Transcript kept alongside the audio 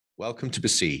Welcome to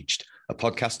Besieged, a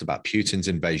podcast about Putin's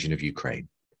invasion of Ukraine.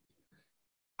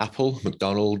 Apple,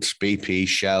 McDonald's, BP,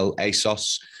 Shell,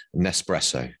 ASOS, and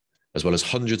Nespresso, as well as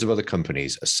hundreds of other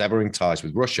companies, are severing ties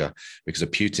with Russia because of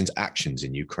Putin's actions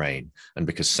in Ukraine and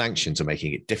because sanctions are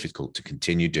making it difficult to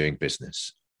continue doing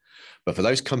business. But for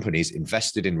those companies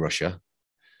invested in Russia,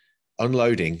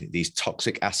 unloading these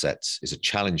toxic assets is a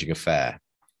challenging affair.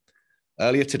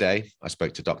 Earlier today, I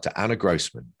spoke to Dr. Anna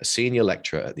Grossman, a senior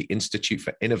lecturer at the Institute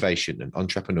for Innovation and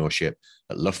Entrepreneurship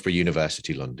at Loughborough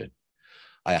University, London.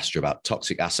 I asked her about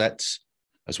toxic assets,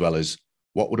 as well as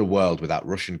what would a world without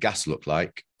Russian gas look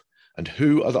like, and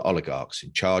who are the oligarchs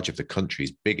in charge of the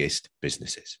country's biggest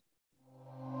businesses.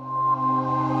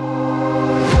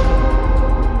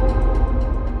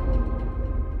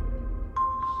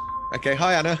 Okay,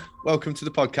 hi Anna, welcome to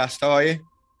the podcast. How are you?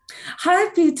 Hi,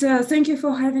 Peter. Thank you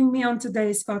for having me on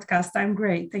today's podcast. I'm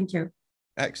great. Thank you.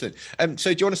 Excellent.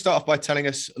 So do you want to start off by telling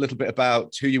us a little bit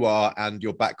about who you are and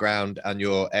your background and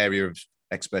your area of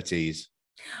expertise?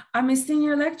 I'm a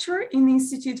senior lecturer in the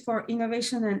Institute for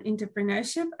Innovation and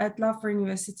Entrepreneurship at Loughborough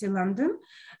University, London.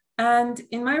 And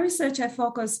in my research, I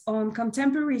focus on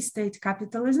contemporary state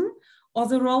capitalism or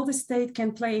the role the state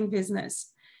can play in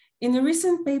business. In a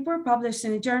recent paper published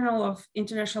in the Journal of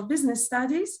International Business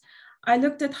Studies, I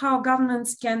looked at how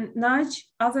governments can nudge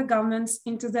other governments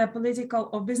into their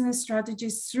political or business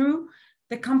strategies through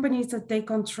the companies that they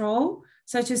control,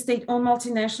 such as state-owned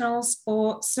multinationals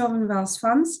or sovereign wealth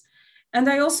funds. And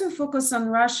I also focus on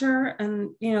Russia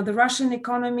and the Russian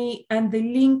economy and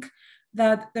the link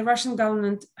that the Russian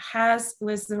government has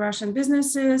with the Russian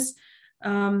businesses,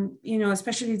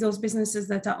 especially those businesses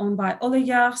that are owned by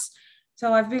oligarchs.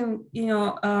 So I've been,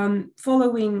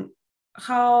 following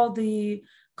how the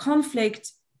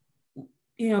conflict,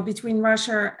 between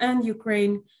Russia and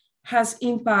Ukraine has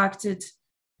impacted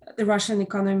the Russian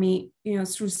economy,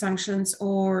 through sanctions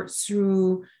or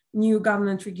through new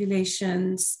government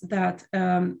regulations that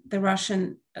the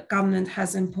Russian government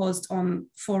has imposed on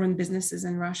foreign businesses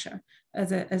in Russia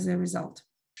as a result.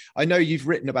 I know you've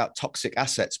written about toxic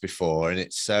assets before, and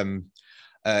it's a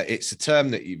term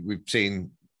that we've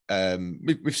seen.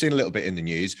 We've seen a little bit in the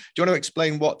news. Do you want to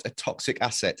explain what a toxic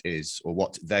asset is or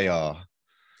what they are?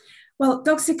 Well,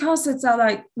 toxic assets are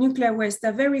like nuclear waste.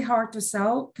 They're very hard to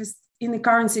sell because in the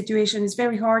current situation, it's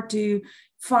very hard to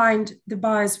find the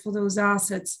buyers for those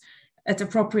assets at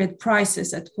appropriate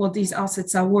prices at what these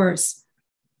assets are worth.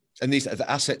 And the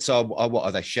assets are what?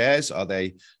 Are they shares? Are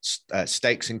they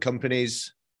stakes in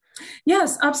companies?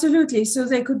 Yes, absolutely. So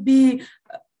they could be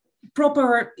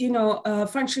proper,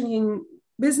 functioning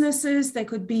businesses, they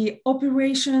could be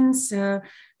operations, they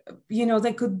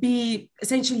could be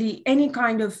essentially any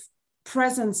kind of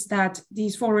presence that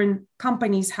these foreign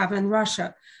companies have in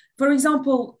Russia. For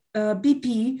example,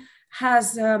 BP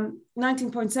has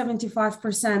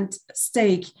 19.75%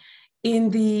 stake in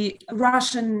the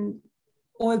Russian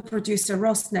oil producer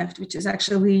Rosneft, which is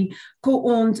actually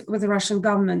co-owned with the Russian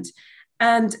government.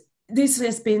 And this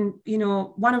has been,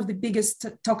 one of the biggest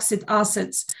toxic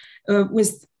assets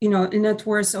with, a net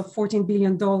worth of $14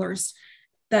 billion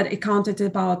that accounted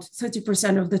about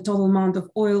 30% of the total amount of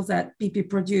oil that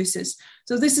BP produces.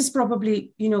 So this is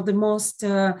probably, the most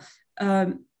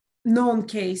known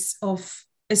case of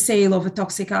a sale of a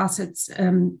toxic assets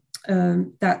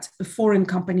that a foreign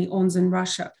company owns in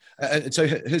Russia. So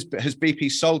has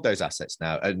BP sold those assets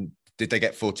now? And did they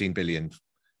get $14 billion?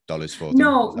 For them?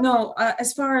 No.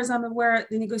 As far as I'm aware,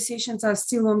 the negotiations are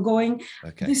still ongoing.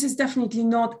 Okay. This is definitely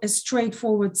not a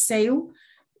straightforward sale.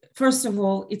 First of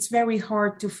all, it's very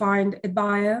hard to find a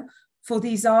buyer for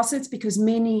these assets because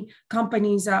many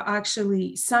companies are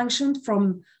actually sanctioned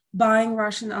from buying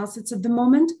Russian assets at the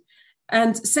moment.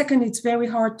 And second, it's very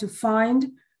hard to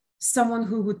find someone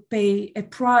who would pay a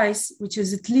price, which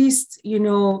is at least,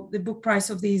 the book price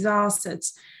of these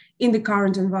assets in the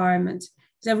current environment.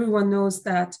 Everyone knows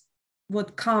that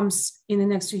what comes in the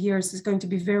next 2 years is going to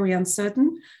be very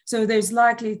uncertain. So there's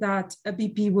likely that a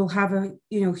BP will have a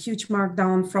huge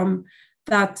markdown from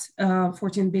that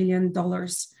 $14 billion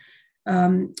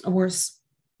worth.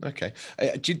 Okay.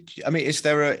 Is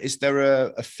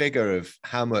there a figure of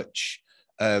how much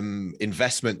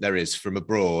investment there is from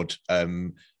abroad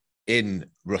in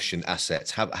Russian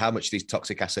assets? How much these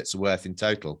toxic assets are worth in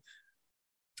total?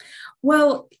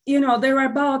 Well, there are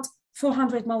about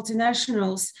 400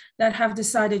 multinationals that have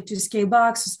decided to scale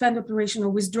back, suspend operation, or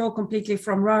withdraw completely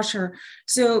from Russia.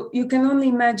 So you can only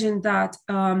imagine that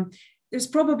there's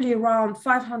probably around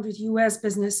 500 US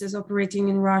businesses operating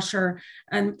in Russia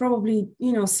and probably,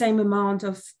 same amount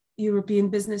of European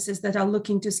businesses that are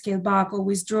looking to scale back or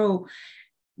withdraw.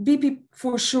 BP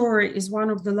for sure is one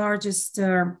of the largest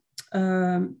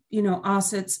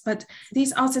assets, but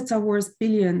these assets are worth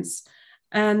billions.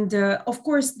 And of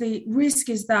course, the risk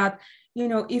is that,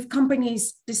 if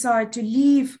companies decide to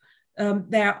leave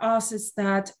their assets,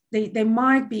 that they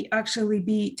might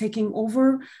be taking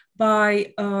over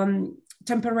by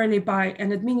temporarily by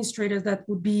an administrator that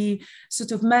would be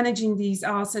sort of managing these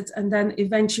assets, and then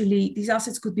eventually these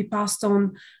assets could be passed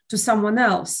on to someone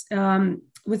else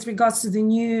with regards to the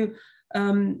new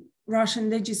Russian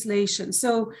legislation.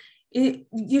 So,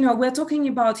 we're talking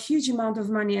about huge amount of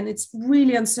money, and it's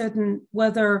really uncertain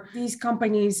whether these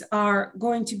companies are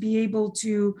going to be able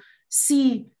to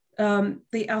see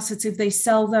the assets if they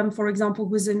sell them, for example,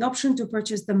 with an option to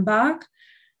purchase them back.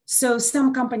 So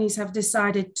some companies have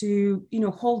decided to,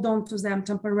 hold on to them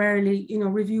temporarily,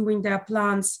 reviewing their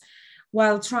plans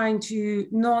while trying to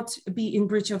not be in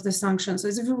breach of the sanctions. So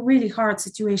it's a really hard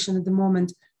situation at the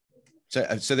moment.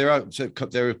 So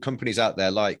there are companies out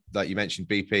there like you mentioned,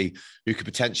 BP, who could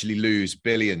potentially lose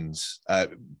billions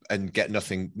and get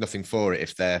nothing for it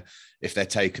if they're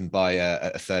taken by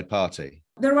a third party.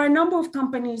 There are a number of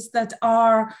companies that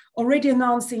are already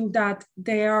announcing that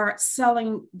they are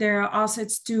selling their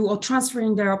assets to or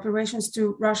transferring their operations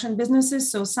to Russian businesses.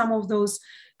 So some of those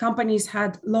companies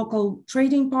had local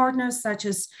trading partners such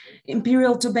as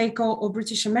Imperial Tobacco or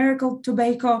British American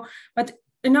Tobacco, but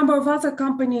a number of other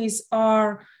companies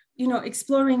are,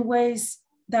 exploring ways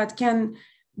that can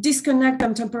disconnect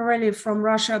them temporarily from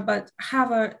Russia, but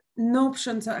have a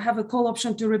call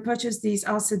option to repurchase these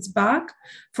assets back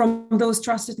from those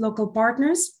trusted local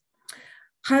partners.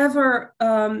 However,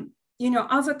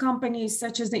 other companies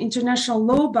such as the international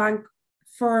law bank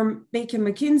firm Baker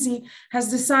McKinsey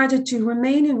has decided to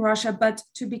remain in Russia, but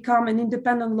to become an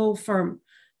independent law firm.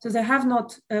 So they have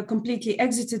not completely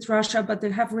exited Russia, but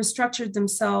they have restructured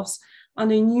themselves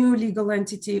on a new legal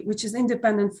entity, which is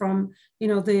independent from,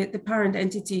 the parent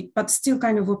entity, but still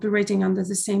kind of operating under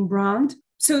the same brand.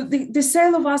 So the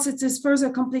sale of assets is further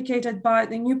complicated by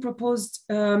the new proposed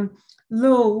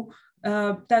law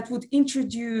that would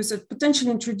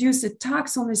potentially introduce a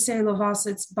tax on the sale of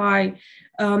assets by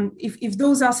if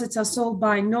those assets are sold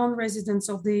by non-residents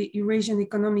of the Eurasian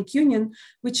Economic Union,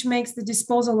 which makes the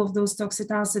disposal of those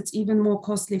toxic assets even more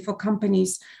costly for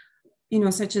companies,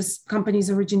 such as companies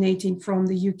originating from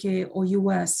the UK or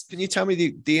US. Can you tell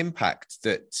me the impact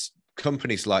that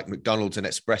companies like McDonald's and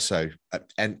Nespresso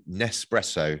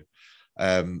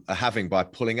are having by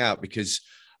pulling out? Because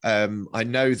I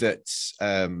know that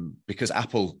because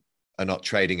Apple are not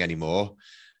trading anymore,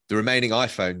 the remaining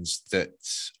iPhones that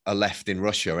are left in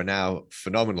Russia are now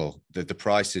phenomenal. The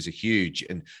prices are huge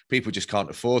and people just can't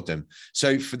afford them.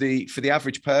 So for the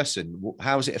average person,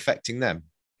 how is it affecting them?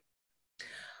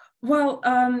 Well,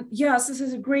 yes, this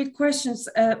is a great question.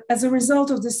 As a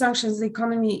result of the sanctions, the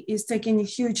economy is taking a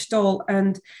huge toll,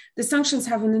 and the sanctions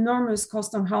have an enormous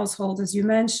cost on households, as you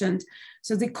mentioned.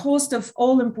 So the cost of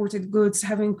all imported goods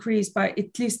have increased by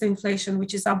at least the inflation,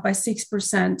 which is up by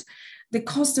 6%. The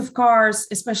cost of cars,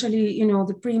 especially,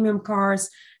 the premium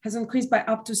cars, has increased by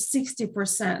up to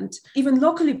 60%. Even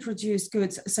locally produced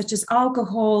goods, such as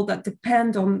alcohol that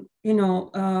depend on,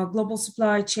 global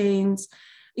supply chains,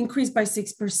 increased by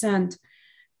 6%.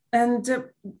 And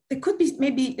there could be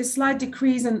maybe a slight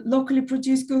decrease in locally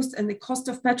produced goods and the cost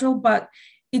of petrol, but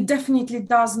it definitely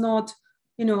does not,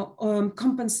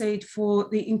 compensate for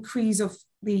the increase of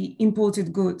the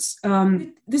imported goods.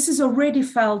 This is already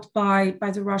felt by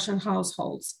the Russian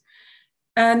households.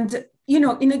 And,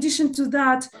 in addition to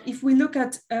that, if we look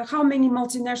at how many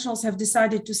multinationals have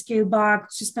decided to scale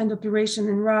back, suspend operation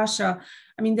in Russia,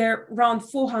 I mean, there are around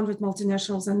 400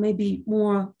 multinationals and maybe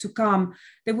more to come.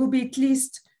 There will be at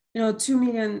least, 2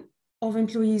 million of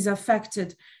employees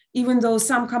affected, even though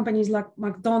some companies like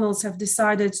McDonald's have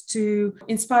decided to,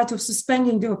 in spite of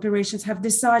suspending the operations, have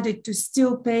decided to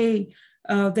still pay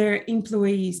their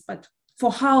employees. But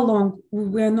for how long,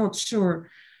 we're not sure.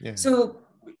 Yeah. So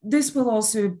this will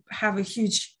also have a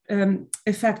huge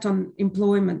effect on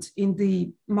employment in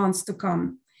the months to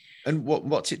come. And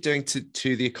what's it doing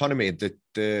to the economy,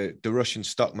 the Russian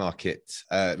stock market?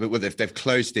 Well, they've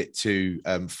closed it to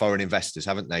foreign investors,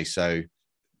 haven't they? So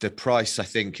the price, I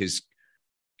think,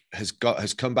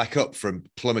 has come back up from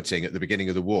plummeting at the beginning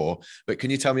of the war. But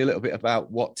can you tell me a little bit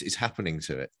about what is happening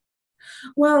to it?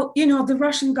 Well, the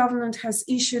Russian government has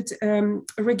issued a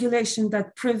regulation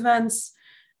that prevents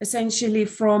essentially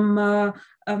from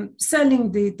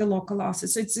selling the local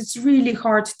assets. So it's really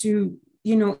hard to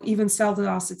even sell the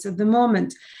assets at the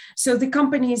moment. So the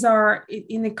companies are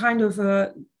in a kind of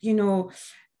a,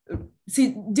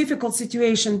 difficult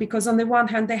situation, because on the one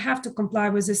hand, they have to comply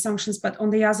with the sanctions, but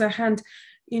on the other hand,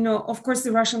 of course,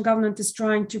 the Russian government is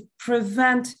trying to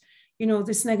prevent,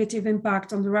 this negative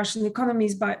impact on the Russian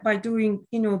economies by doing,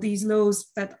 these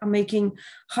laws that are making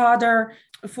harder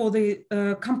for the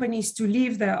companies to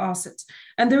leave their assets.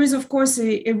 And there is, of course,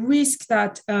 a risk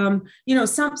that,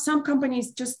 some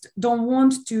companies just don't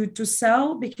want to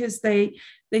sell because they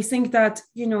think that,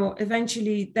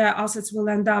 eventually their assets will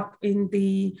end up in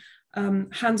the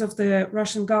hands of the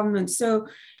Russian government. So,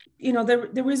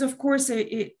 there is, of course,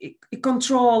 a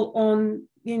control on,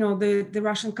 the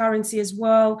Russian currency as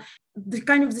well. The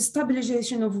kind of the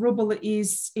stabilization of ruble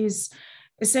is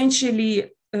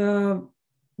essentially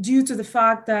due to the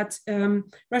fact that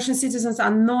Russian citizens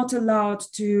are not allowed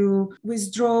to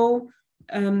withdraw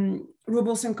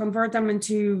rubles and convert them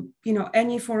into,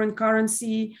 any foreign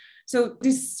currency. So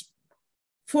this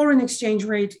foreign exchange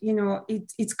rate,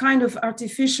 it's kind of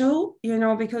artificial,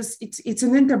 because it's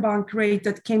an interbank rate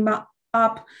that came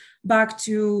up back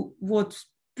to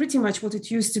pretty much what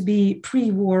it used to be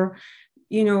pre-war,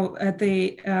 at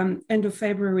the end of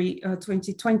February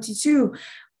 2022.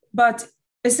 But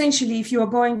essentially, if you are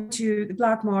going to the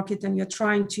black market and you're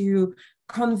trying to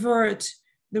convert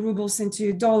the rubles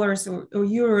into dollars or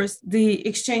euros, the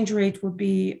exchange rate would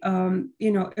be,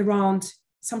 around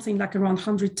something like around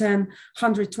 110,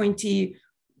 120,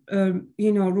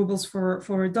 rubles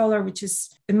for a dollar, which is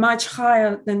much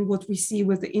higher than what we see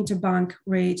with the interbank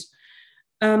rate.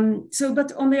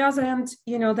 But on the other hand,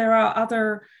 there are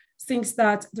other things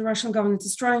that the Russian government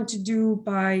is trying to do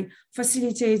by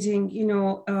facilitating,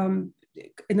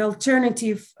 an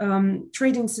alternative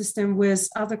trading system with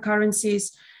other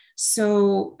currencies.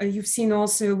 So you've seen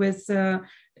also with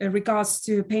regards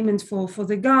to payment for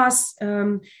the gas,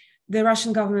 the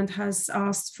Russian government has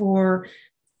asked for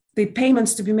the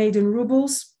payments to be made in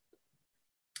rubles.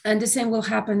 And the same will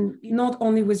happen not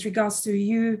only with regards to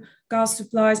EU gas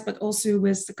supplies, but also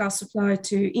with the gas supply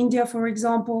to India, for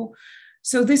example.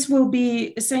 So this will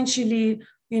be essentially,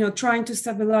 trying to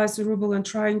stabilize the ruble and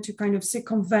trying to kind of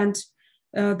circumvent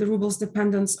the ruble's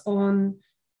dependence on,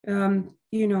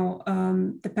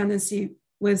 dependency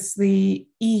with the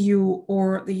EU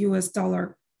or the US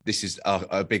dollar. This is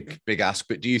a big ask,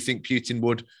 but do you think Putin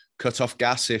would cut off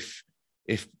gas if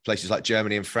places like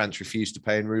Germany and France refuse to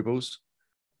pay in rubles?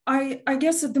 I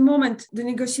guess at the moment, the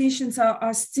negotiations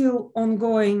are still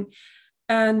ongoing.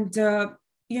 And,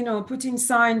 Putin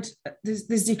signed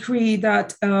this decree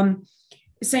that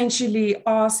essentially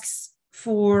asks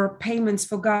for payments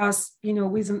for gas,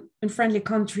 with in friendly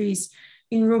countries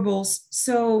in rubles.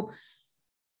 So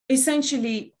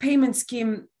essentially, payment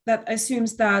scheme that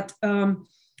assumes that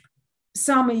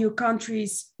some EU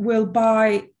countries will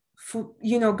buy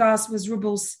gas with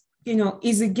rubles,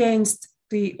 is against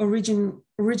the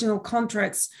original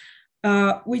contracts,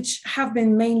 which have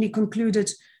been mainly concluded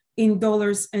in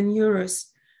dollars and euros.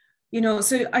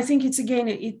 So I think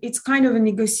it's kind of a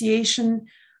negotiation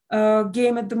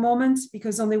game at the moment,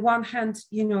 because on the one hand,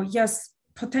 yes,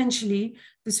 potentially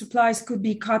the supplies could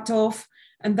be cut off,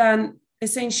 and then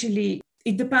essentially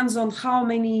it depends on how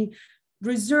many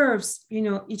reserves,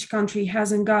 each country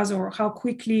has in gas, or how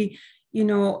quickly,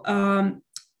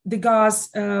 the gas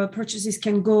purchases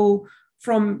can go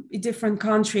from a different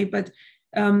country. But,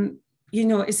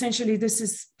 essentially this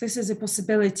is a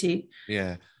possibility.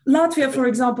 Yeah. Latvia, for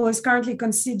example, is currently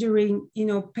considering,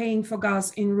 paying for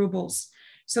gas in rubles.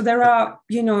 So there are,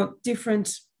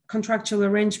 different contractual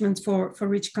arrangements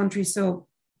for each country. So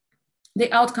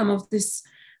the outcome of this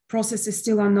process is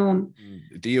still unknown.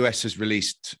 The US has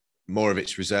released more of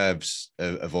its reserves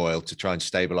of oil to try and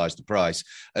stabilize the price.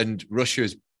 And Russia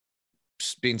has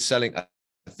been selling, I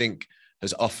think,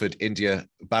 has offered India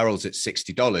barrels at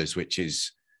 $60, which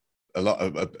is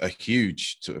a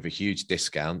huge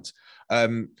discount.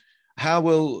 How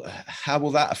will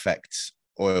that affect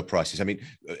oil prices? I mean,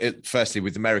 firstly,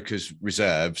 with America's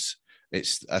reserves,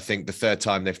 it's, I think, the third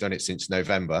time they've done it since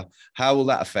November. How will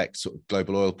that affect sort of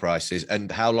global oil prices,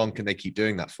 and how long can they keep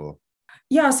doing that for?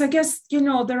 Yes, I guess,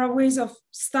 there are ways of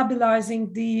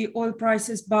stabilizing the oil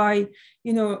prices by,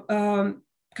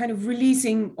 kind of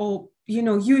releasing or,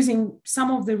 using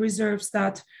some of the reserves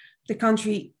that the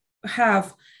country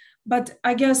have. But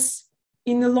I guess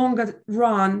in the longer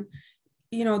run,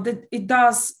 that it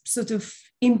does sort of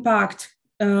impact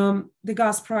the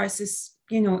gas prices,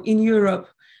 in Europe.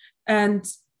 And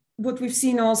what we've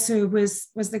seen also was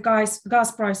the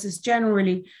gas prices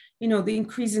generally, the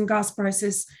increase in gas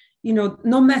prices,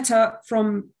 no matter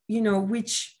from,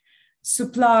 which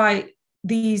supply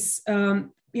these, the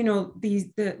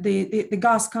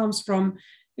gas comes from,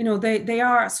 they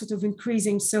are sort of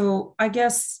increasing. So I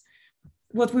guess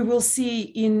what we will see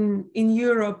in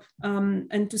Europe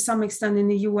and to some extent in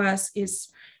the US is,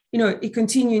 a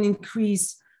continuing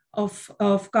increase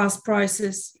of gas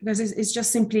prices, because it's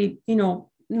just simply,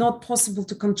 not possible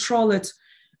to control it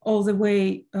all the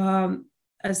way,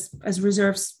 as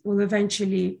reserves will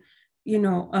eventually,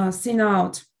 thin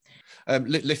out.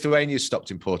 Lithuania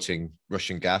stopped importing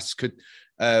Russian gas. Could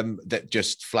that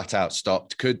just flat out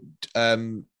stopped? Could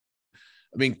the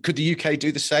UK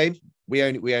do the same? We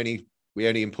only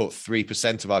import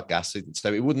 3% of our gas,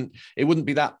 so it wouldn't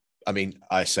be that. I mean,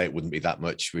 I say it wouldn't be that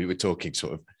much. We were talking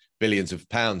sort of billions of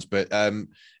pounds, but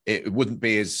it wouldn't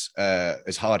be as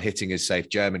hard hitting as, say, if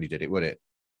Germany did it, would it?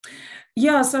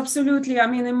 Yes, absolutely. I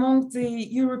mean, among the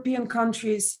European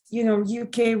countries,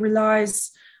 UK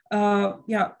relies, for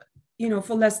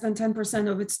less than 10%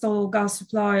 of its total gas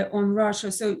supply on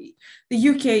Russia. So the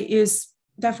UK is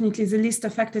definitely the least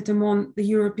affected among the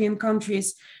European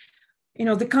countries.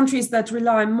 The countries that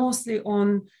rely mostly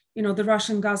on, the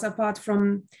Russian gas, apart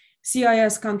from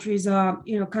CIS countries, are,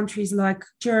 countries like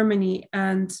Germany.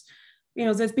 And,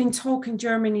 there's been talk in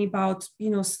Germany about,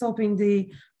 stopping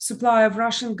the supply of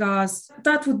Russian gas.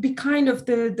 That would be kind of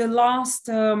the last,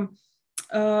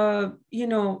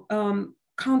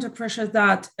 counter pressure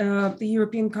that the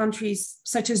European countries,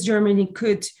 such as Germany,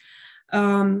 could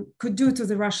do to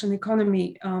the Russian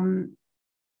economy. And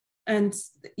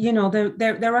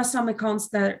there are some accounts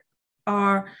that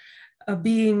are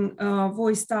being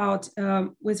voiced out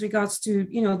with regards to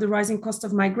the rising cost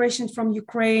of migration from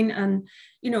Ukraine, and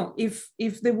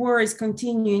if the war is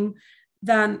continuing,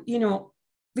 then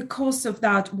the cost of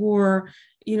that war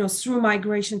through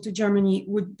migration to Germany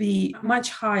would be much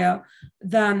higher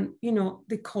than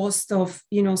the cost of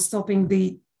stopping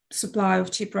the supply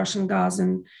of cheap Russian gas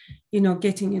and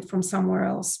getting it from somewhere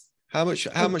else. How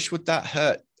much would that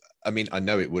hurt? I mean, I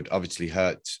know it would obviously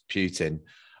hurt Putin,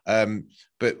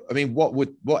 but I mean,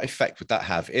 what effect would that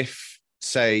have if,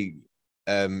 say,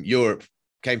 Europe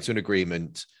came to an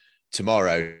agreement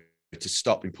tomorrow to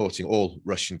stop importing all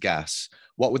Russian gas?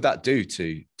 What would that do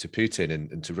to Putin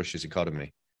and to Russia's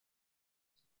economy?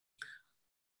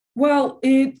 Well,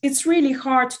 it's really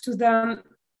hard to then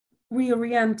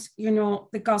reorient,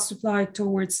 the gas supply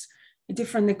towards a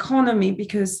different economy,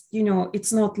 because,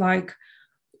 it's not like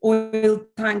oil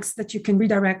tanks that you can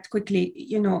redirect quickly.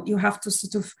 You have to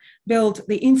sort of build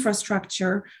the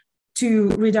infrastructure to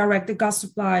redirect the gas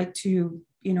supply to,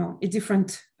 a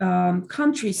different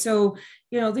country. So,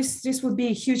 this would be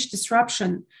a huge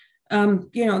disruption.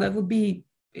 That would be,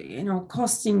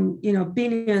 costing,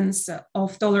 billions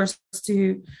of dollars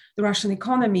to the Russian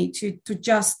economy to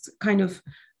just kind of,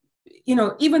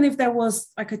 even if there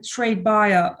was like a trade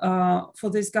buyer for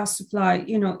this gas supply,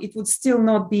 it would still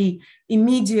not be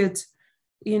immediate,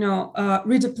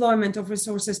 redeployment of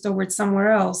resources towards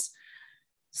somewhere else.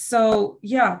 So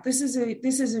yeah, this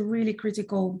is a really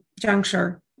critical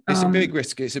juncture. It's a big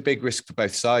risk. It's a big risk for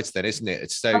both sides, then, isn't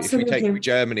it? So Absolutely. If we take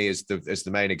Germany as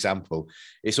the main example,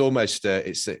 it's almost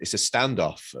it's a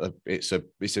standoff. It's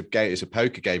a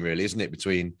poker game, really, isn't it,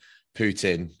 between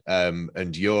Putin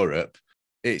and Europe?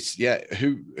 It's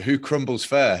who crumbles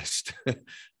first.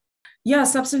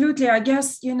 Yes, absolutely. I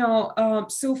guess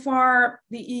so far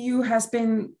the EU has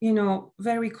been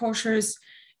very cautious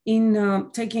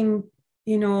in taking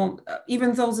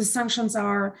even though the sanctions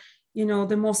are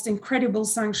the most incredible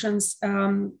sanctions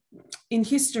in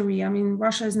history. I mean,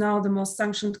 Russia is now the most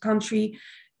sanctioned country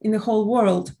in the whole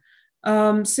world.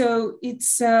 So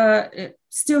it's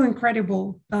still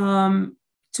incredible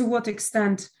to what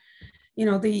extent,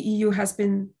 the EU has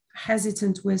been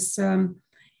hesitant with,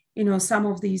 some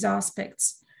of these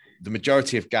aspects. The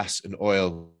majority of gas and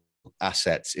oil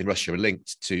assets in Russia are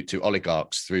linked to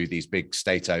oligarchs through these big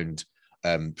state-owned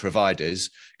providers.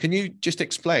 Can you just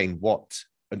explain what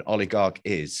an oligarch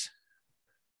is?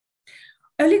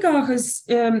 Oligarch is,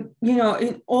 an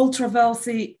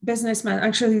ultra-wealthy businessman.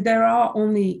 Actually, there are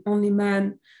only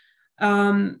men,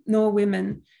 no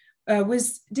women,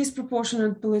 with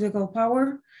disproportionate political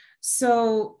power.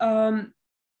 So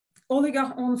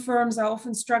oligarch-owned firms are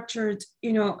often structured,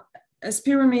 as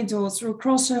pyramids or through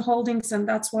cross-shareholdings, and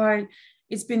that's why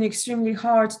it's been extremely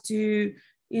hard to,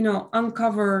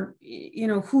 uncover,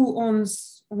 who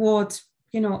owns what,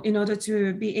 in order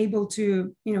to be able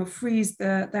to, freeze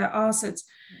their assets.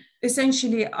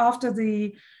 Essentially, after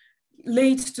the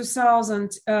late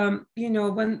 2000s,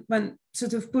 when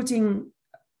sort of Putin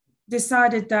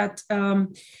decided that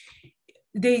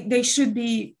they should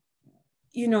be,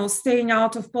 staying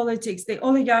out of politics, the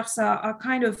oligarchs are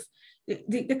kind of,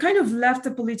 they kind of left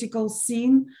the political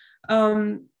scene.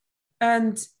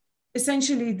 And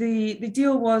essentially the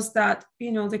deal was that,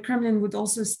 the Kremlin would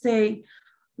also stay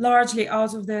largely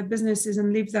out of their businesses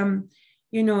and leave them,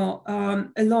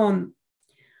 alone.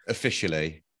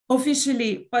 Officially.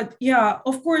 officially. But yeah,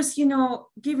 of course,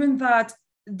 given that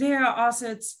their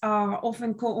assets are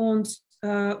often co-owned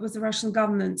with the Russian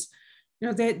government,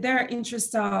 their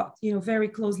interests are, very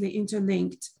closely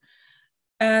interlinked.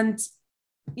 And,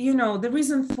 the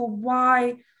reason for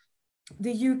why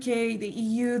the UK, the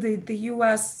EU, the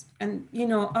US, and,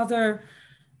 other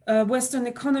Western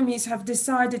economies have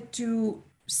decided to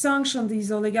sanction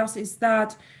these oligarchs is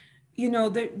that,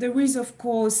 there is, of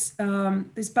course,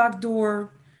 this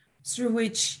backdoor through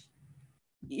which,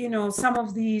 some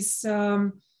of these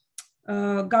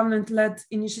government-led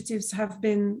initiatives have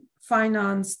been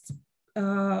financed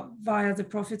via the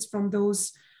profits from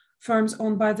those firms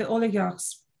owned by the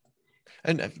oligarchs.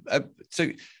 And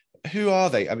so who are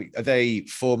they? I mean, are they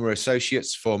former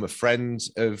associates, former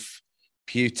friends of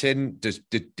Putin? Does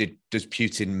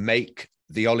Putin make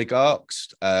the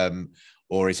oligarchs?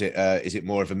 Or is it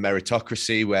more of a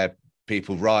meritocracy where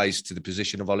people rise to the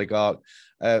position of oligarch?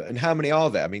 And how many are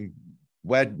there? I mean,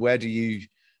 where do you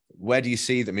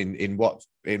see them in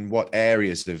what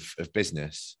areas of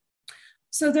business?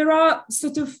 So there are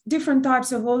sort of different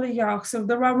types of oligarchs. So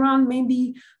there are around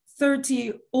maybe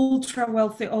 30 ultra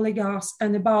wealthy oligarchs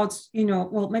and about,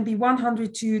 maybe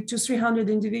 100 to 300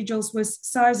 individuals with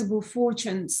sizable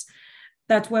fortunes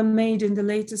that were made in the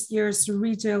latest years through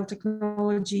retail,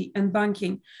 technology, and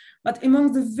banking. But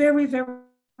among the very, very,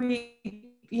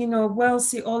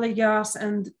 wealthy oligarchs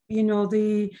and,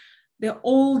 the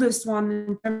oldest one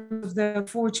in terms of their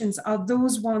fortunes are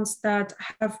those ones that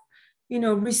have,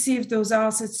 received those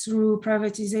assets through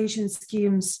privatization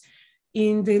schemes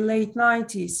in the late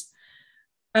 90s.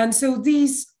 And so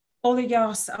these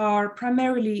oligarchs are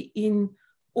primarily in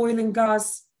oil and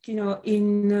gas,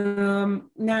 in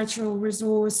natural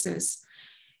resources.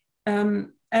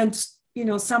 And,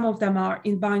 some of them are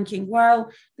in banking,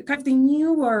 while the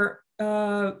newer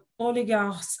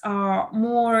oligarchs are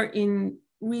more in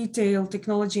retail,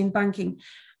 technology, and banking.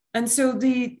 And so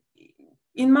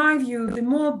in my view, the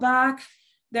more back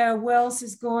their wealth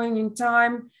is going in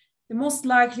time, the most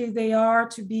likely they are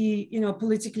to be,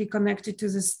 politically connected to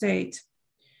the state.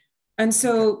 And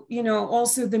so,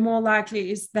 also the more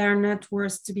likely is their net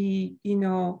worth to be,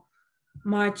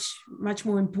 much, much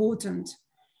more important.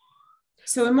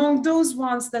 So among those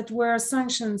ones that were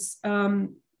sanctioned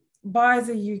by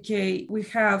the UK, we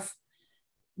have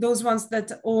those ones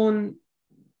that own,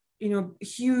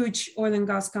 huge oil and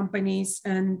gas companies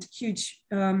and huge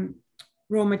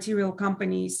raw material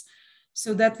companies.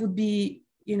 So that would be,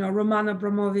 Roman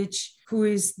Abramovich, who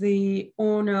is the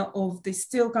owner of the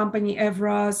steel company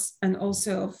Evraz and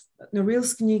also of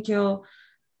Norilsk Nickel,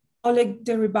 Oleg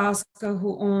Deripaska,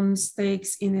 who owns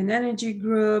stakes in an energy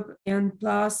group and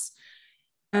Plus,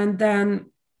 and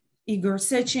then Igor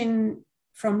Sechin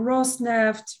from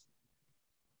Rosneft,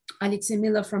 Alexei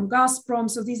Miller from Gazprom.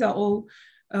 So these are all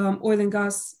oil and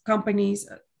gas companies,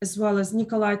 as well as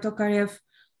Nikolai Tokarev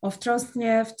of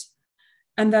Transneft.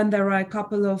 And then there are a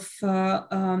couple of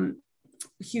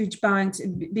huge banks,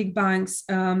 big banks,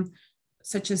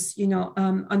 such as,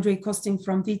 Andrei Kostin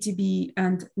from VTB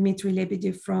and Dmitry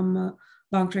Lebedev from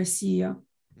Bank Russia.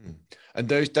 And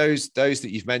those that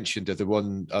you've mentioned are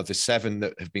the 7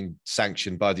 that have been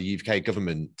sanctioned by the UK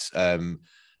government.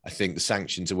 I think the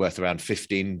sanctions are worth around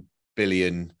 £15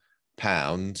 billion.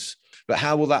 But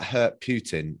how will that hurt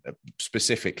Putin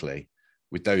specifically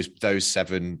with those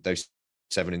seven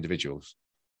individuals?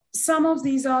 Some of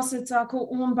these assets are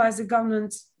co-owned by the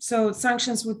government, so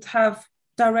sanctions would have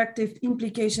direct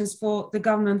implications for the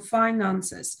government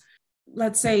finances.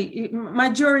 Let's say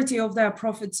majority of their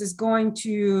profits is going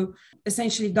to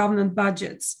essentially government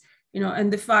budgets,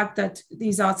 and the fact that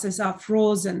these assets are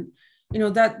frozen,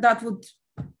 that would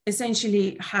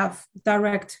essentially have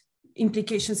direct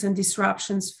implications and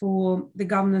disruptions for the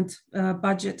government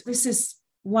budget. This is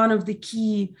one of the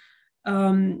key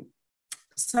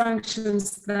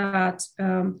sanctions that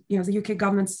the UK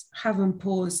governments have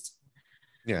imposed,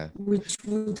 which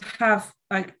would have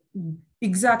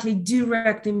exactly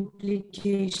direct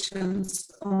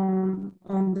implications on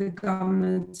the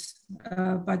government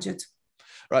budget.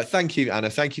 Right, thank you, Anna.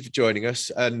 Thank you for joining us,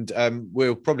 and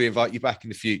we'll probably invite you back in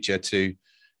the future to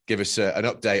give us an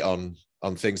update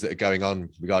on things that are going on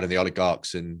regarding the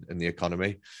oligarchs and the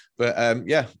economy. But I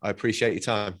appreciate your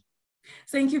time.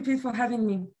 Thank you, Pete, for having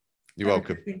me. You're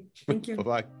welcome. Thank you.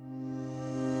 Bye-bye.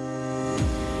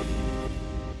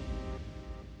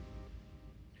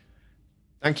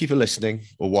 Thank you for listening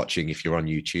or watching if you're on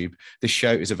YouTube. This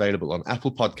show is available on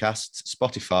Apple Podcasts,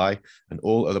 Spotify, and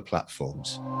all other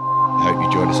platforms. I hope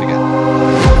you join us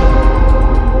again.